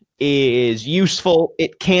amount is useful.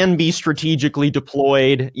 It can be strategically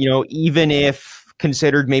deployed, even if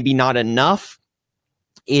considered maybe not enough.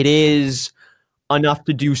 It is enough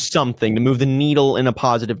to do something, to move the needle in a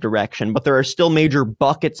positive direction. But there are still major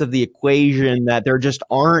buckets of the equation that there just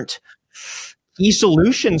aren't key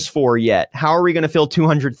solutions for yet. How are we going to fill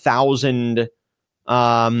 200,000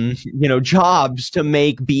 jobs to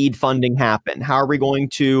make BEAD funding happen? How are we going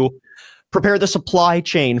to prepare the supply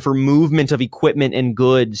chain for movement of equipment and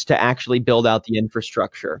goods to actually build out the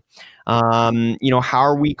infrastructure? How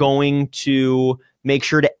are we going to make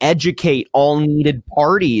sure to educate all needed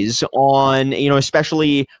parties on,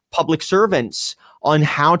 especially public servants, on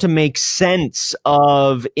how to make sense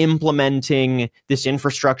of implementing this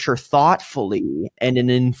infrastructure thoughtfully and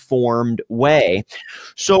in an informed way?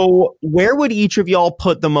 So where would each of y'all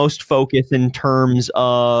put the most focus in terms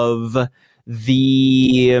of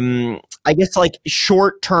the,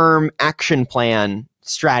 short-term action plan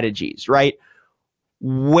strategies, right?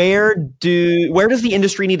 Where does the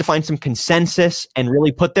industry need to find some consensus and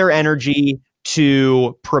really put their energy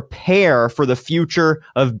to prepare for the future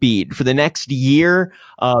of BEAD, for the next year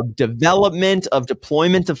of development, of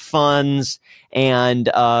deployment of funds, and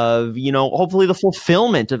of, hopefully the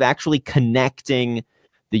fulfillment of actually connecting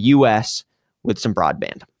the U.S. with some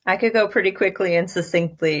broadband? I could go pretty quickly and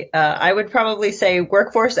succinctly. I would probably say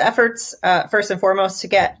workforce efforts, first and foremost, to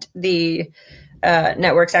get the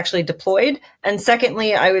networks actually deployed. And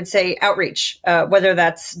secondly, I would say outreach, whether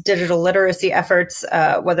that's digital literacy efforts,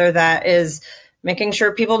 whether that is making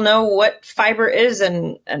sure people know what fiber is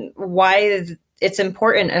and why it's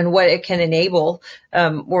important and what it can enable,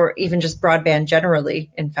 or even just broadband generally,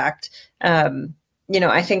 in fact.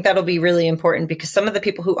 I think that'll be really important because some of the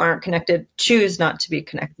people who aren't connected choose not to be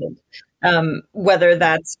connected. Whether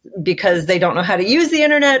that's because they don't know how to use the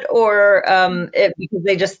internet or because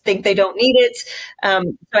they just think they don't need it.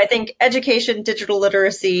 So I think education, digital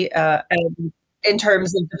literacy, and in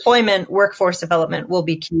terms of deployment, workforce development will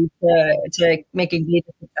be key to making BEAD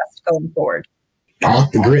a success going forward.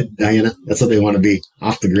 Off the grid, Diana. That's what they want to be,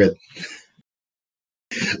 off the grid.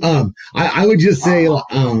 I would just say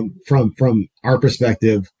from our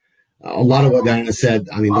perspective, a lot of what Diana said,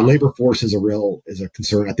 the labor force is a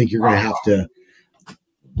concern. I think you're going to have to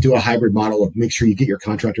do a hybrid model of make sure you get your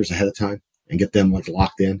contractors ahead of time and get them like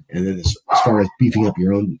locked in. And then as far as beefing up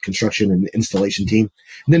your own construction and installation team,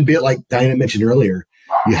 and then be it like Diana mentioned earlier,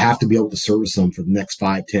 you have to be able to service them for the next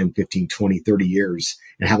 5, 10, 15, 20, 30 years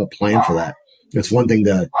and have a plan for that. It's one thing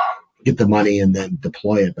to get the money and then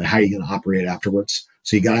deploy it, but how are you going to operate it afterwards?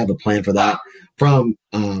 So you got to have a plan for that. From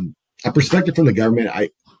a perspective from the government,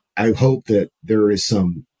 I hope that there is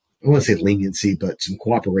some, I won't say leniency, but some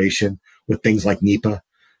cooperation with things like NEPA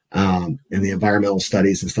and the environmental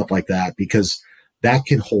studies and stuff like that, because that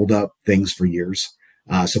can hold up things for years.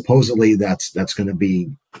 Supposedly that's going to be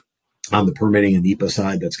on the permitting and NEPA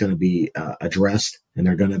side, that's going to be addressed, and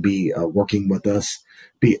they're going to be working with us.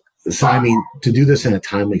 So, I mean, to do this in a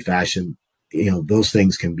timely fashion, those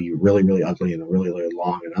things can be really, really ugly and really, really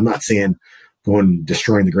long. And I'm not saying going and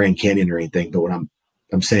destroying the Grand Canyon or anything, but what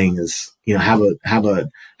I'm saying is, have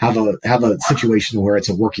a situation where it's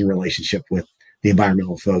a working relationship with the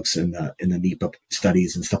environmental folks and the NEPA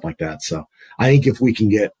studies and stuff like that. So I think if we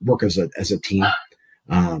can work as a team,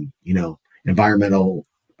 environmental,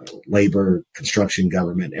 labor, construction,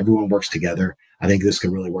 government, everyone works together, I think this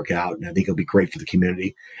could really work out, and I think it'll be great for the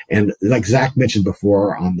community. And like Zach mentioned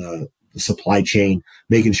before on the supply chain,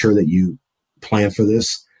 making sure that you plan for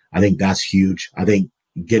this, I think that's huge. I think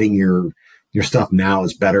getting your stuff now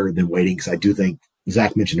is better than waiting, because I do think,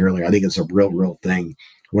 Zach mentioned earlier, I think it's a real thing,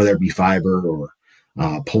 whether it be fiber or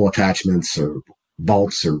pole attachments or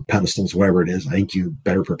vaults or pedestals, whatever it is. I think you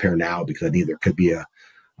better prepare now, because I think there could be a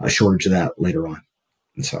shortage of that later on.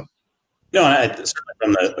 And so, no, certainly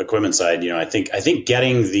from the equipment side, I think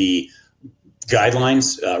getting the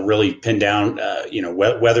guidelines really pinned down,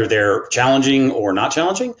 whether they're challenging or not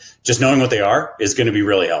challenging, just knowing what they are is going to be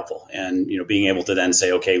really helpful. And, being able to then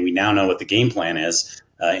say, okay, we now know what the game plan is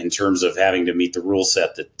in terms of having to meet the rule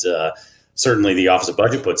set that certainly the Office of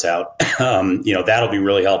Budget puts out. That'll be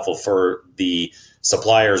really helpful for the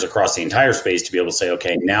suppliers across the entire space to be able to say,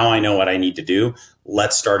 okay, now I know what I need to do.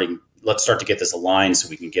 Let's start to get this aligned so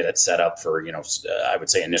we can get it set up for, I would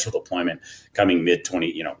say initial deployment coming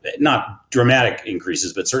mid-20, not dramatic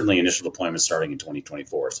increases, but certainly initial deployment starting in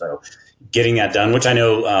 2024. So getting that done, which I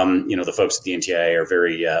know, the folks at the NTIA are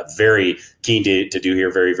very, very keen to do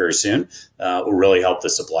here very, very soon, will really help the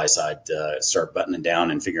supply side start buttoning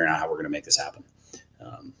down and figuring out how we're going to make this happen.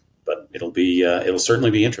 But it'll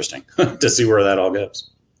certainly be interesting to see where that all goes.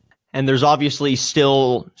 And there's obviously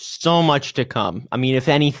still so much to come. I mean, if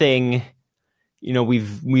anything,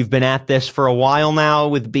 we've been at this for a while now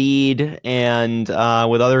with BEAD and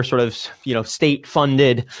with other sort of,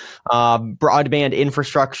 state-funded broadband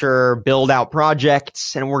infrastructure build-out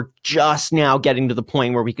projects, and we're just now getting to the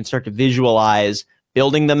point where we can start to visualize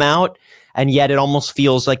building them out. And yet it almost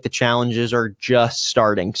feels like the challenges are just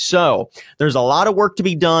starting. So there's a lot of work to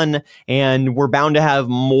be done, and we're bound to have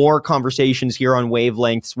more conversations here on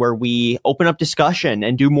Wavelengths where we open up discussion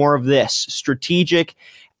and do more of this strategic,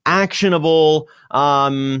 actionable,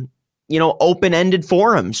 open-ended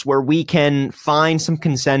forums where we can find some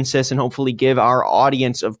consensus and hopefully give our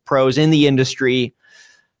audience of pros in the industry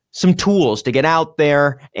some tools to get out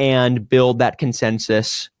there and build that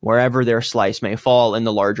consensus wherever their slice may fall in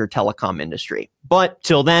the larger telecom industry. But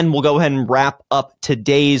till then, we'll go ahead and wrap up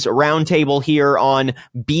today's roundtable here on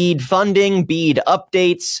BEAD funding, BEAD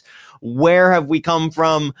updates. Where have we come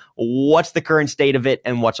from? What's the current state of it?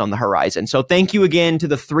 And what's on the horizon? So thank you again to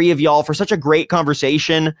the three of y'all for such a great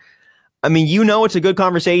conversation. I mean, it's a good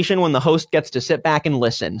conversation when the host gets to sit back and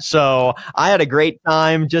listen. So I had a great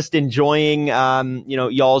time just enjoying,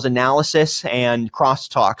 y'all's analysis and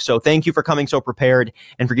crosstalk. So thank you for coming so prepared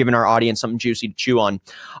and for giving our audience something juicy to chew on.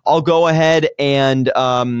 I'll go ahead and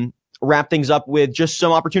wrap things up with just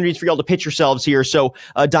some opportunities for y'all to pitch yourselves here. So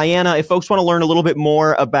Diana, if folks want to learn a little bit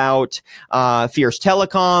more about Fierce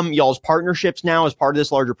Telecom, y'all's partnerships now as part of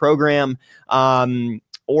this larger program,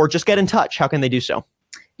 or just get in touch, how can they do so?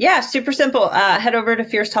 Yeah, super simple. Head over to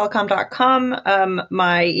fiercetelecom.com.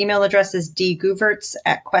 My email address is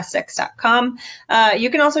dguverts@questx.com. You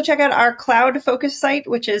can also check out our cloud focus site,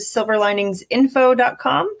 which is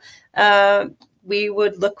silverliningsinfo.com. We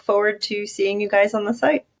would look forward to seeing you guys on the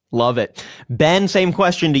site. Love it. Ben, same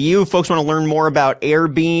question to you. Folks want to learn more about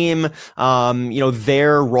AirBeam,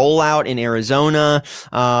 their rollout in Arizona,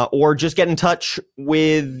 or just get in touch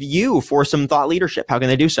with you for some thought leadership. How can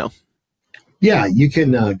they do so? Yeah, you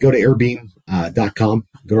can go to airbeam.com,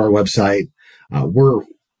 go to our website. We're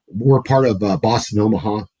part of Boston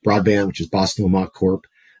Omaha Broadband, which is Boston Omaha Corp.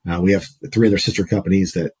 We have 3 other sister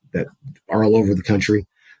companies that are all over the country.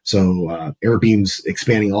 So AirBeam's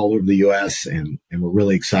expanding all over the U.S. and we're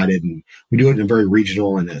really excited. And we do it in a very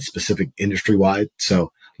regional and a specific industry-wide.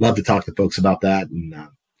 So love to talk to folks about that and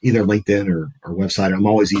either LinkedIn or website. I'm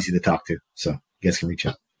always easy to talk to. So you guys can reach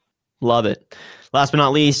out. Love it. Last but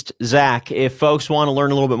not least, Zach, if folks want to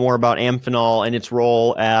learn a little bit more about Amphenol and its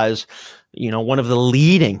role as, one of the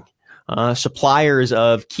leading suppliers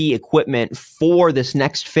of key equipment for this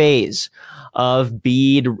next phase of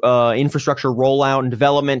BEAD infrastructure rollout and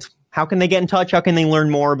development, how can they get in touch? How can they learn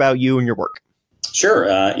more about you and your work?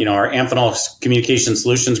 Sure. Our Amphenol Communication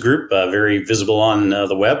Solutions Group, very visible on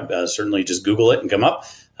the web. Certainly just Google it and come up.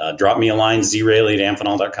 Drop me a line,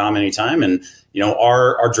 zrayleigh@amphenol.com anytime. And,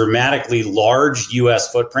 our dramatically large U.S.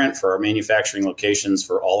 footprint for our manufacturing locations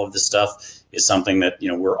for all of this stuff is something that,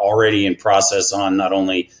 we're already in process on, not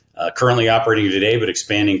only currently operating today, but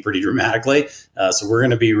expanding pretty dramatically. So we're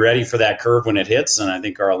going to be ready for that curve when it hits. And I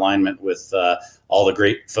think our alignment with all the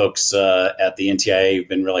great folks at the NTIA have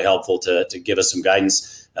been really helpful to give us some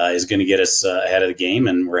guidance, is going to get us ahead of the game.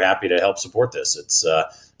 And we're happy to help support this. It's,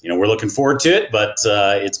 we're looking forward to it, but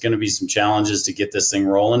it's going to be some challenges to get this thing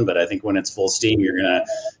rolling. But I think when it's full steam, you're going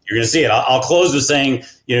to see it. I'll close with saying,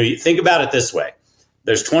 you think about it this way.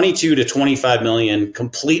 There's 22 to 25 million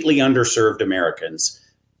completely underserved Americans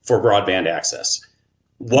for broadband access.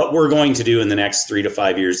 What we're going to do in the next 3 to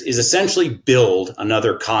 5 years is essentially build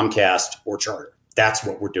another Comcast or Charter. That's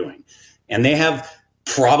what we're doing. And they have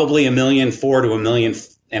probably 1.4 million to 1.5 million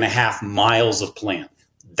miles of plant.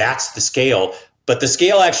 That's the scale. But the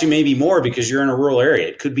scale actually may be more because you're in a rural area.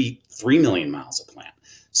 It could be 3 million miles of plant.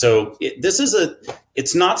 So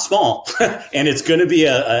it's not small, and it's going to be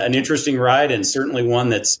an interesting ride, and certainly one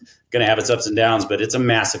that's going to have its ups and downs, but it's a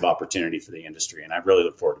massive opportunity for the industry, and I really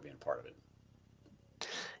look forward to being a part of it.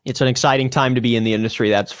 It's an exciting time to be in the industry,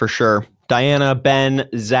 that's for sure. Diana, Ben,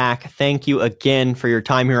 Zach, thank you again for your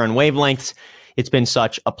time here on Wavelengths. It's been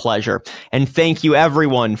such a pleasure. And thank you,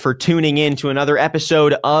 everyone, for tuning in to another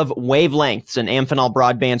episode of Wavelengths, an Amphenol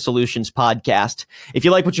Broadband Solutions podcast. If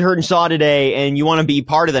you like what you heard and saw today and you want to be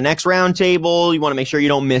part of the next roundtable, you want to make sure you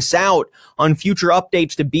don't miss out on future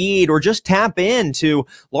updates to BEAD, or just tap into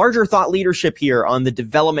larger thought leadership here on the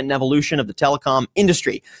development and evolution of the telecom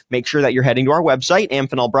industry, make sure that you're heading to our website,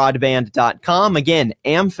 amphenolbroadband.com. Again,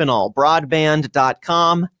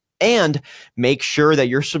 amphenolbroadband.com. And make sure that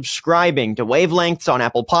you're subscribing to Wavelengths on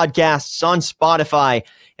Apple Podcasts, on Spotify,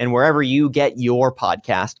 and wherever you get your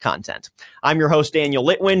podcast content. I'm your host, Daniel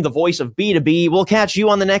Litwin, the voice of B2B. We'll catch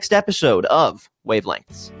you on the next episode of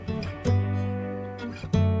Wavelengths.